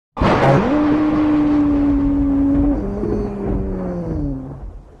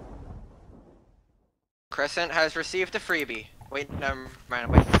Crescent has received a freebie. Wait, never mind.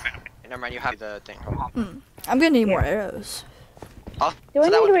 Wait, never mind. You have the thing. I'm gonna need more arrows. Oh, Do I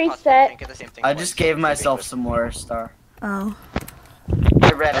that need would to be possible. You reset? can't get the same thing I twice. just gave myself some more star. Oh.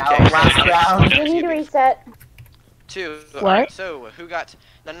 I ran out Okay, last so- round. We need to reset. 2. What? Alright, so who got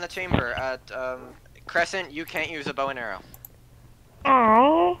none in the chamber? At Crescent, you can't use a bow and arrow.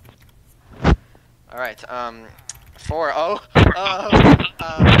 Aww. Alright, 4.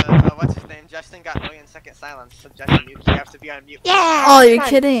 What's his name? Justin got million-second silence. So Justin, you have to be on mute. Yeah. Oh, you're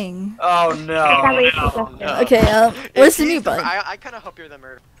kidding. Oh no. No. Okay, where's the mute button? I kind of hope you're the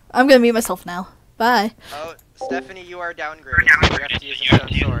murderer. I'm gonna mute myself now. Bye. Oh, Stephanie, you are downgraded. You have to use a stone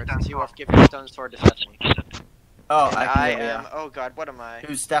sword. So you will give your stone sword to Stephanie. Oh, And I I can go, am. yeah. Oh God, what am I?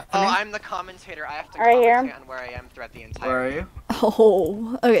 Who's Stephanie? Oh, I'm the commentator. I have to Right here. commentate on where I am throughout the entire. Where are you?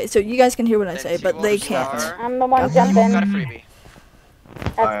 Oh. Okay, so you guys can hear what I Then say, two but they wolves can't. are- I'm the one Got You got a jumping freebie.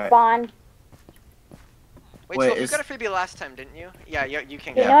 at Alright. spawn. Wait, Wait, so you is- got a freebie last time, didn't you? Yeah, you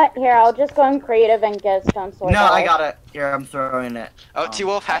can You get know it. what? Here, I'll just go in creative and get a stone sword. No, out. I got it. Here, I'm throwing it. Oh,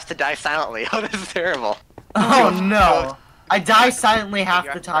 T-Wolf has to die silently. Oh, this is terrible. Oh no! I die silently half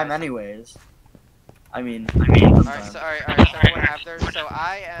You have the to time die. anyways. I mean, Alright, so everyone have theirs. So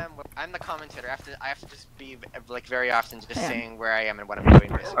I'm the commentator. I have to just be like very often just Yeah. saying where I am and what I'm doing.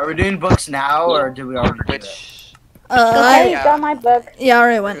 Basically. are we doing books now, or did we already do it? Which Okay, Yeah. got my book. yeah, I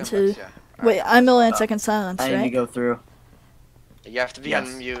already we're went doing to. books, yeah. Wait, I'm million-second silence, I need to right? go through. You have to be Yes.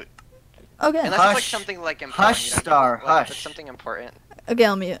 on mute. Okay. Unless it's like Hush. something like important. Hush, you don't- Star, like, if it's hush. something important. Okay,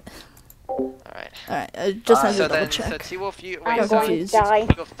 I'll mute. Alright. Alright, I just had So to double then, so check. T-Wolf, you I'm wait. going So to die.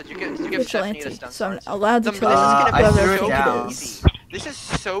 T-Wolf, did you give Stephanie the Vigilante. stone So I'm swords? allowed to This is kill gonna I be threw it so down. easy. This is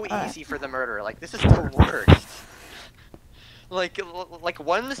so easy for the murderer. Like this is the worst. Like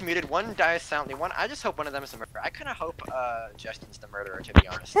one's muted, one dies silently. I just hope one of them is the murderer. I kind of hope Justin's the murderer, to be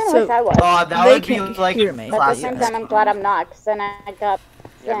honest. Kinda So- wish I was. Oh, that They would be can't like hear me. But at the same classic. time, I'm glad I'm not, because then I got.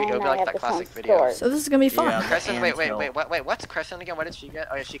 Yeah, we then go I like have that the classic stone video. sword. So this is gonna be fun. Yeah. Crescent, wait, Anthill. what's Crescent again? What did she get?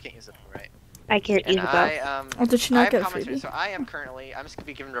 Oh yeah, she can't use it, right? I can't use And a bow. Oh, did she I not have get a commentary, freebie? so I'm just gonna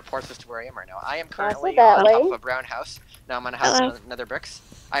be giving reports as to where I am right now. I am currently that on top way. of a brown house. Now I'm on a house Hello. in Nether Bricks.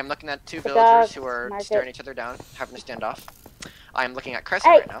 I am looking at 2 The villagers dogs, who are mark staring it. each other down, having to stand off. I am looking at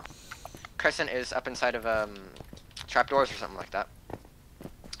Crescent Hey. right now. Crescent is up inside of trapdoors or something like that.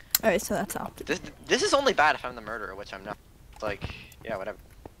 Alright, so that's all. This is only bad if I'm the murderer, which I'm not. Like, yeah, whatever.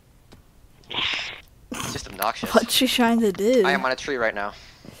 It's just obnoxious. What's she trying to do? I am on a tree right now.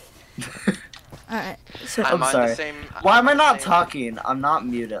 Alright, so I'm on sorry. the same. Why am I on the not same- talking? I'm not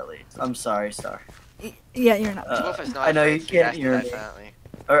mute at least. I'm sorry, Star. yeah, you're not. T-Wolf is not I know you afraid, so can't has to hear die me. silently.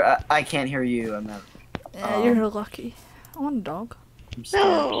 Or I can't hear you. I'm not. Yeah, you're lucky. I want a dog. I'm scared.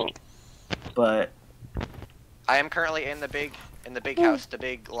 No. But I am currently in the big house, the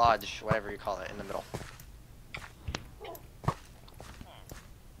big lodge, whatever you call it, in the middle.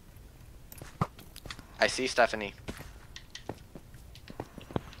 I see Stephanie.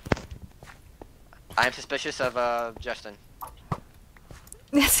 I am suspicious of Justin.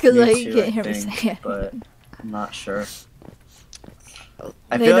 That's because me I too, can't I hear me think, say it. but I'm not sure.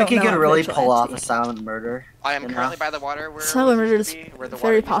 I They feel like don't you know could I'm really pull off vigilante. a silent murder. I am You know? currently by the water where Silent it murder used is to be, where the water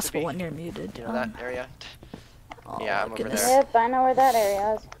very used to possible be. when you're muted. You know that area? Oh, Yeah, I'm over goodness. there. Yep, I know where that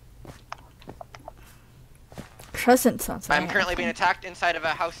area is. Crescent sounds like I'm currently being attacked inside of a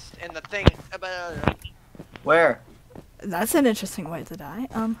house in the thing. Where? That's an interesting way to die.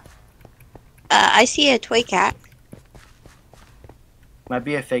 I see a toy cat. Might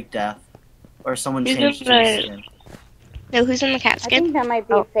be a fake death, or someone Who's changed in his the- skin. No, who's in the cat I skin? think that might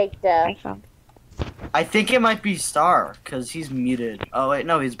be Oh. a fake death. I found. I think it might be Star, cause he's muted. Oh wait,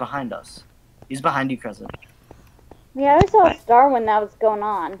 no, he's behind us. He's behind you, Crescent. Yeah, I saw a What? star when that was going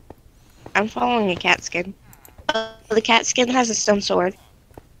on. I'm following a cat skin. The cat skin has a stone sword.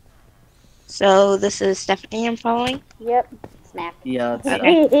 So this is Stephanie I'm following. Yep, smack. Yeah, it's,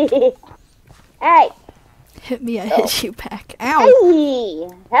 Okay. Hey, Hit me, I Oh. hit you back. Ow!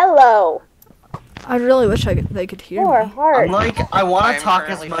 hey, hello. I really wish they could hear Poor me. heart. I'm like, I want I to am talk as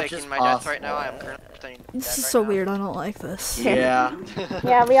currently much faking as my death right possible. now. I am currently staying This dead is right so now. weird. I don't like this. Yeah.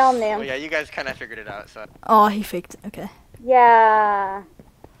 Yeah, we all Well, knew. yeah, you guys kind of figured it out, so. Oh, he faked it. Okay. Yeah.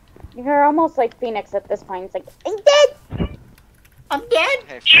 You're almost like Phoenix at this point. It's like, I'm dead. I'm dead.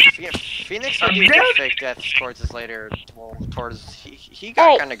 Hey, Phoenix would use a fake death towards us later. Well, towards he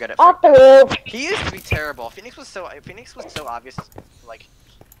got Hey, kind of good at off fake the death. roof. He used to be terrible. Phoenix was so obvious.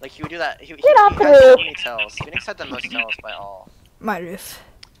 Like he would do that. He off the had so roof. many tells. Phoenix had the most tells by all. My roof.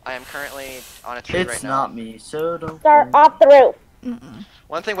 I am currently on a tree It's right now. not me, so don't. Start worry. off the roof.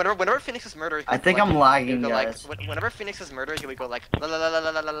 One thing, whenever Phoenix is murdered, I think I'm lagging, guys. Whenever Phoenix is murdered, he would go like look,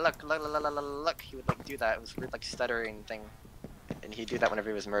 look. He would like do that. It was weird, like stuttering thing, and he'd do that whenever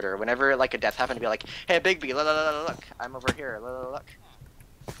he was murdered. Whenever like a death happened, he'd be like, hey Bigby, look, I'm over here, look.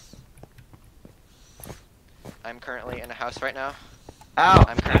 I'm currently in a house right now. Ow!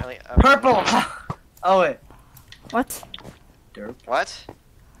 I'm currently Purple! Oh wait. What? Derp. What?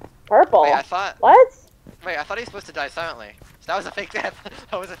 Purple. Wait, I thought he was supposed to die silently. So that was a fake death.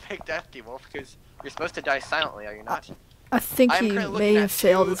 That was a fake death, D-Wolf, because you're supposed to die silently, are you not? I think he may have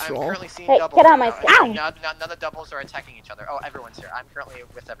failed his I'm role. currently seeing Hey, doubles get out right my now. screen. None of the doubles are attacking each other. Oh, everyone's here. I'm currently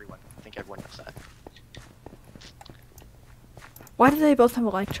with everyone. I think everyone knows that. Why do they both have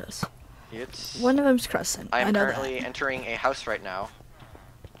Elytras? It's... One of them's Crescent. I I am know currently entering a house right now.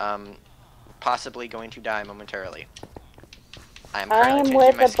 Possibly going to die momentarily. I am currently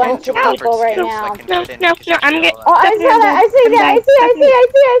with changing my a skin bunch to of a leopard people right skin so now. I can fit in No, because no, I I'm feel, Oh, I saw that. I see that. I see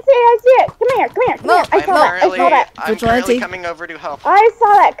it. Come here. No, I saw that. I'm Vigilante. currently coming over to help. I saw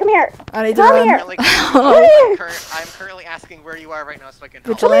that. Come here. I need to Come run. here. I'm currently asking where you are right now so I can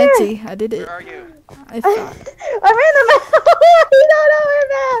help. Vigilante, I did it. Where are you? I thought. I'm in the middle. You don't know where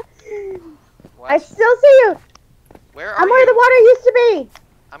I'm at. What? I still see you. Where are I'm you? where the water used to be.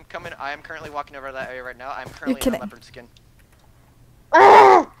 I'm coming. I am currently walking over that area right now. I'm currently in a kidding. leopard skin.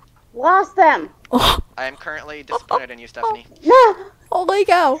 Ah, lost them. Oh, I am currently disappointed in you, Stephanie. No. holy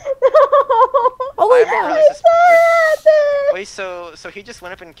cow. Oh I'm cow. really my Wait, so he just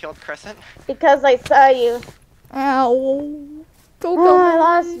went up and killed Crescent? Because I saw you. Ow. Go, Oh, go. I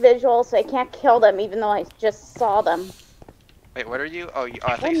lost visual, so I can't kill them, even though I just saw them. Wait, what are you? Oh, I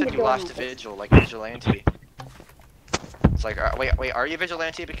thought I'm you said you doing lost this. Vigil, like Vigilante. It's like, wait, are you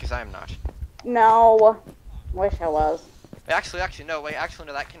Vigilante? Because I'm not. No. Wish I was. Wait, actually, no,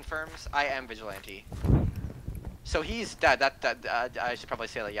 that confirms I am Vigilante. So he's dead, I should probably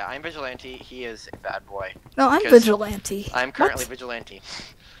say that, yeah, I'm Vigilante, he is a bad boy. No, I'm Because Vigilante. I'm currently What? Vigilante.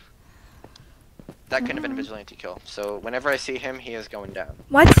 That couldn't have been a Vigilante kill, so whenever I see him, he is going down.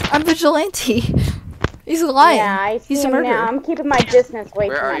 What? I'm Vigilante. He's lying. Yeah, I see He's a him murderer. now. I'm keeping my distance away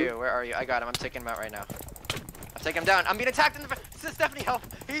Where from are him. you? Where are you? I got him, I'm taking him out right now. I'm taking him down, I'm being attacked in the Stephanie, help!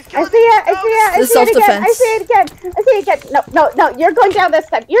 He's killing I see it. me! I see it. I This see it again. self-defense. I see it again. I see it again. No. You're going down this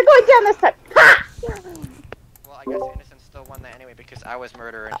time. You're going down this time. Ha! Well, I guess Innocent still won that anyway because I was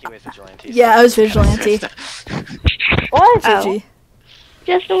murderer and he was Vigilante. Yeah, I was Vigilante. What? GG.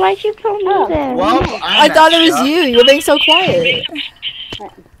 Justin, why'd you kill me Oh. then? Well, I thought it was you. You're being so quiet.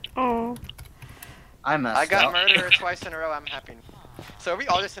 Oh. I messed I got up. murderer twice in a row, I'm happy. So are we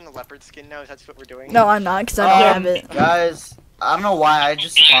all just in a leopard skin now? That's what we're doing? No, I'm not, because I don't have it. Guys, I don't know why I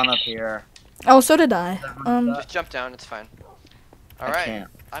just spawned up here. Oh, so did I. Just jump down, it's fine. I Alright, can't.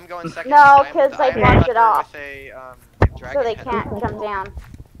 I'm going second. No, I'm- 'cause I I'm a blocked it leopard off. With a, So dragon they head. can't come down.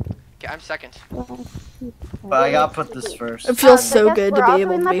 Okay, I'm second. But I gotta put this first. It feels So I so guess good we're to be all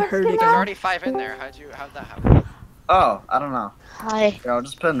able doing to be leopard heard skin There's now? again. already 5 in there, how'd that happen? Oh, I don't know. Hi. Here, I'll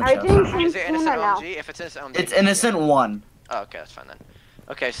just put it in the Are you chest. doing Is same it skin innocent or no? OMG? If it's innocent OMG. It's innocent 1. Oh, okay, that's fine then.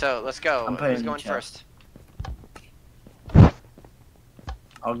 Okay, so let's go. I'm putting Who's in the going chat. first?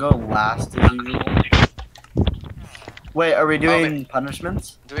 I'll go last as usual. Wait, are we doing wait.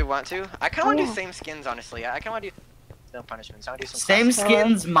 punishments? Do we want to? I kinda wanna Oh, do yeah. same skins, honestly. I kinda wanna do no punishments. I wanna do some Same classic-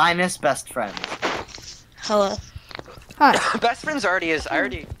 skins minus best friends. Hello. Hi. Best friends I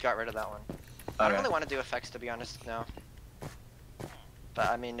already got rid of that one. I don't Okay. really want to do effects, to be honest, no. But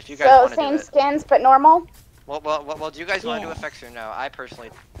I mean, if you guys So want to do same it. skins but normal. Well, do you guys want to do Yeah. effects or no? I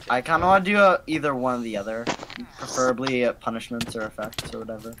personally. I kind of want to do either one or the other. Preferably punishments or effects or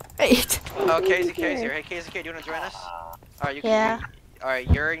whatever. Wait. Oh, KZK's here. Hey, KZK, do you want to join us? Alright, you can. Yeah. Alright,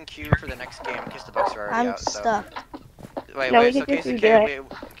 you're in queue for the next game because the books are already I'm out. So. stuck. Wait, No, wait. we So can just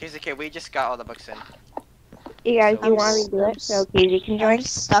KZK, we just got all the books in. You guys, So- you want me to do it? So Casey can join? I'm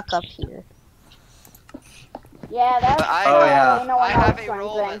stuck up here. Yeah, that's But I, Oh, yeah. no I one have else a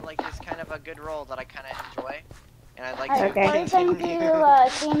role that joins in. like is kind of a good role that I kind of enjoy, and I'd like Are to you going continue. to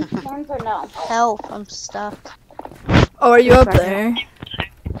same skins or no? Help, I'm stuck. Oh, are you up there?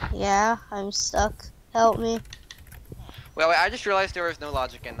 Yeah, I'm stuck. Help me. Wait, I just realized there was no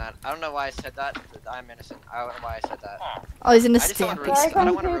logic in that. I don't know why I said that. But I'm innocent. I don't know why I said that. Oh, he's in a I just don't want to stampede. ruin Sorry, this. I don't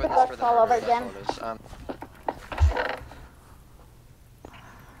come want to through ruin the this for books the all over murderer, again. that's all it is.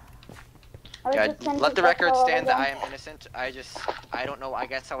 I Yeah, was just gonna let do the books record all over stand that I again. am innocent. I don't know. I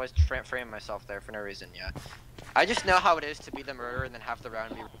guess I was framing myself there for no reason. Yeah, I just know how it is to be the murderer and then have the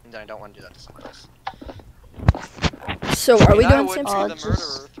round be ruined, and I don't want to do that to someone else. So, are we And I doing would same be Oh, the just-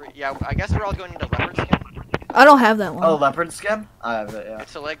 murderer. Yeah, I guess we're all going into leopard skin. I don't have that one. Oh, leopard skin? I have it, yeah.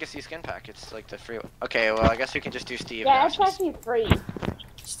 It's a legacy skin pack. It's like the free. Okay, well I guess we can just do Steve. Yeah, now it's since- actually free.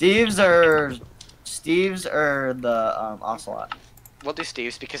 Steve's or the ocelot. We'll do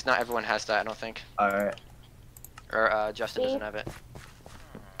Steve's because not everyone has that. I don't think. All right. Or Justin Steve? doesn't have it.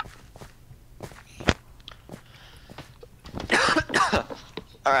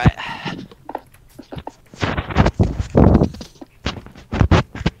 All right.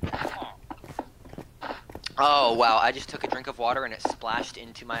 Oh wow! I just took a drink of water and it splashed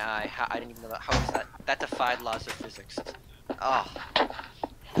into my eye. I didn't even know that. How was that? That defied laws of physics. Oh.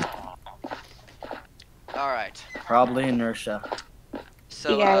 All right. Probably inertia.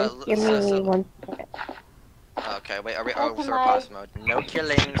 So you guys, give me 1 second. Okay, wait. Are we? Oh, Oh, we're can I- pause mode. No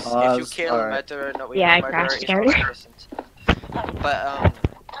killings. If you Pause, kill, alright. murder. No, Yeah, I murder crashed is already. not innocent.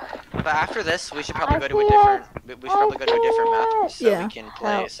 But after this, we should probably I go to a see different. We should probably go to a different map I so Yeah. we can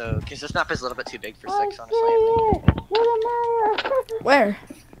play. Oh. So, because this map is a little bit too big for I 6, honestly. I think. see it. You're the murderer. Where?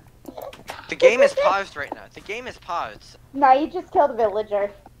 The game is paused right now. The game is paused. No, you just killed a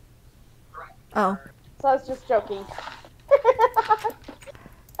villager. Oh. So I was just joking.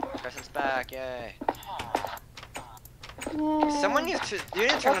 Crescent's back, yay. Yeah. Someone needs to. You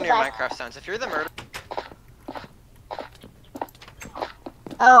need to turn on Welcome your back. Minecraft sounds. If you're the murderer.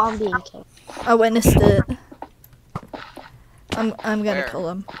 Oh, I'm being killed. I witnessed it. I'm gonna Where? kill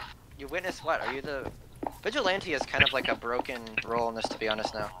him. You witness what? Are you the. Vigilante is kind of like a broken role in this, to be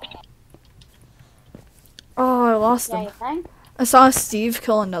honest now. Oh, I lost Yeah, him. you think? I saw Steve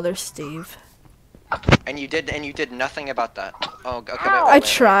kill another Steve. And you did nothing about that. Oh, okay. Wait, Ow. wait, I wait.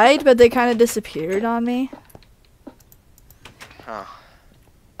 tried, but they kind of disappeared on me. Huh.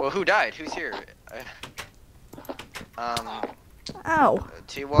 Well, who died? Who's here? Ow.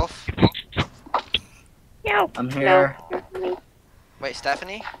 T-Wolf? No. I'm here. No. Wait,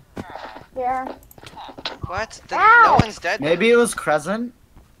 Stephanie? Here. What? Ow! No one's dead? Maybe it was Crescent.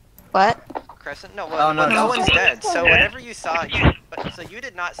 What? Crescent? No, Oh, well, no, no, no. one's dead. So whatever you saw, so you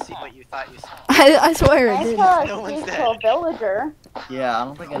did not see what you thought you saw. I swear I I did. saw No one's Steve dead. kill a villager. Yeah, I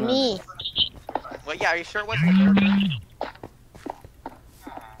don't think I know. Me. Well, yeah, are you sure it wasn't the villager?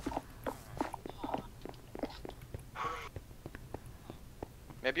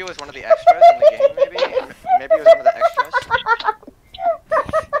 Maybe it was one of the extras in the game, maybe? Maybe it was one of the extras?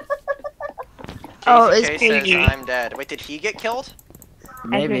 Oh, it's KZK says, crazy. I'm dead. Wait, did he get killed? I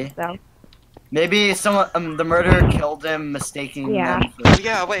Maybe. think so. Maybe someone, the murderer killed him, mistaking Yeah. them Oh, for.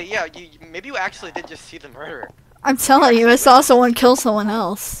 yeah, wait, yeah, maybe you actually did just see the murderer. I'm telling you, I saw someone kill someone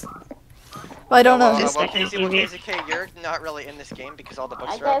else. But I don't well, know. Just Well, second, KZ, maybe. KZK, you're not really in this game because all the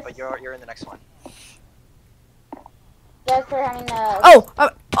books I are up, guess- but you're in the next one. Guys, we're having a.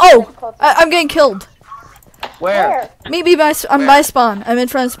 Oh! I'm getting killed. Where? Meet me by. I'm Where? by spawn. I'm in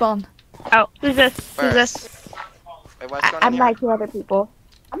front of spawn. Oh, who's this? Where? Who's this? Wait, what's going on I'm here? by 2 other people.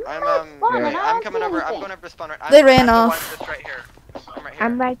 I'm not spawning, I I'm don't coming see over. I'm anything. going over to spawn right. They ran I'm the off. one that's right here. I'm right here.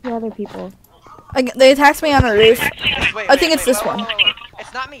 I'm by 2 other people. They attacked me on a roof. Wait, I think it's this whoa, one. whoa, whoa, whoa.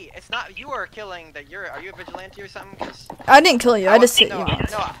 It's not me. It's not you are killing that. Are you a vigilante or something? 'Cause I didn't kill you. I just hit no, you no,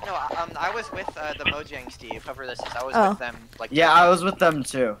 once. I was with the Mojang Steve, whover this is. I was Oh. with them. Like. Yeah, I was with them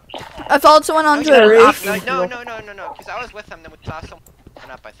too. I followed someone onto no, a roof. No, because I was with them. Then we saw someone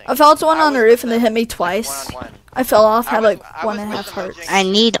up. I think. I followed someone I on the was roof with and they them, hit me like, twice. one-on-one. I fell off, I had was- like I was with 1.5 the hearts. Mojang I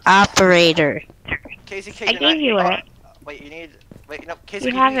need operator. KZK, I you're gave you not, it. Wait, you need. Wait, no, KZK,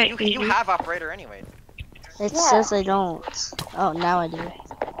 You have it, you Phoebe. have operator anyway. It Yeah. says I don't. Oh, now I do.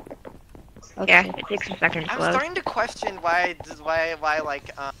 Okay. Yeah, it takes a second to I'm load. starting to question why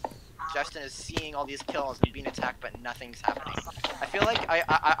like Justin is seeing all these kills and being attacked, but nothing's happening. I feel like I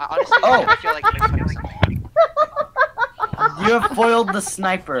honestly Oh. I feel like it makes me something. You have foiled the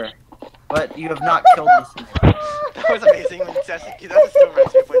sniper, but you have not killed the sniper. That was amazing when Justin. That still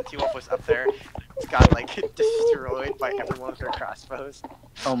reminds me of when T-Wolf was up there. It's got like destroyed by everyone with their crossbows.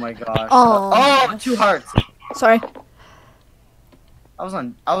 Oh my gosh. Oh. Oh, 2 hearts. Sorry.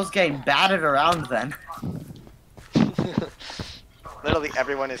 I was getting battered around then. Literally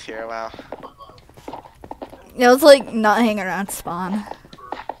everyone is here. Wow. Yeah, it was like not hanging around spawn.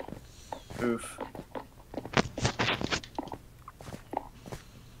 Oof.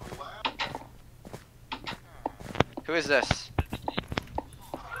 Who is this?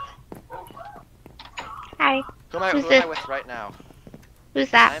 Hi. Who am I Who's this? with right now? Who's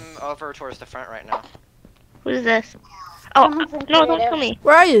that? I'm over towards the front right now. Who's this? Oh, Someone's in no, don't creative. kill me.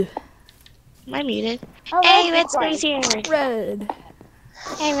 Where are you? Am I muted? Oh, Hey, that's Red Spray's here. Red.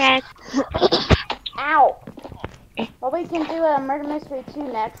 Hey, Red. Ow. Well, we can do a murder mystery 2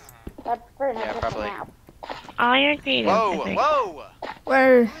 next. I prefer not Yeah, just probably. now. All your ingredients. I Whoa, think. whoa!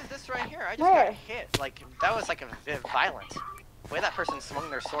 Where? Who is this right here? I just Where? got hit. Like that was like a violent. The way that person swung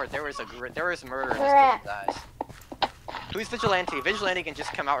their sword, there was murder in Where at? this person's eyes. Who's Vigilante? Vigilante can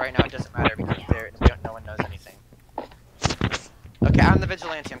just come out right now. It doesn't matter because no one knows anything. Okay, I'm the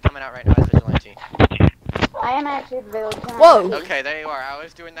Vigilante. I'm coming out right now as Vigilante. I am actually the Vigilante. Whoa! Okay, there you are. I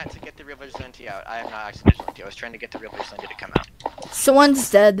was doing that to get the real Vigilante out. I am not actually Vigilante. I was trying to get the real Vigilante to come out. Someone's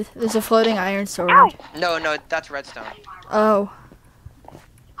dead. There's a floating iron sword. Ow! No, that's Redstone. Oh.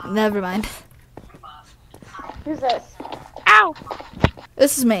 Never mind. Who's this? Ow!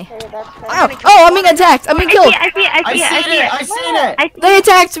 This is me. Okay, that's right. Ow! Oh, I'm being attacked! I'm being killed! I see it! I see it! I see it! I seen it! I see They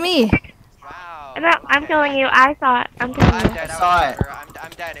attacked me! Wow. No, I'm killing you. I saw it. I'm killing I'm you. dead. I saw it. I'm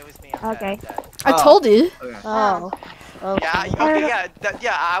dead. It was me. I'm Okay. dead. I'm dead. I Oh. told you. Okay. Oh. Okay. Yeah, okay,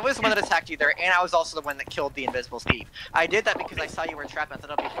 yeah, I was the one that attacked you there, and I was also the one that killed the invisible Steve. I did that because I saw you were trapped, and I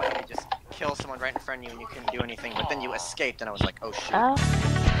thought it'd be funny to just kill someone right in front of you and you couldn't do anything, but then you escaped, and I was like, oh shit.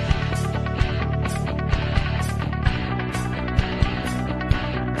 Oh.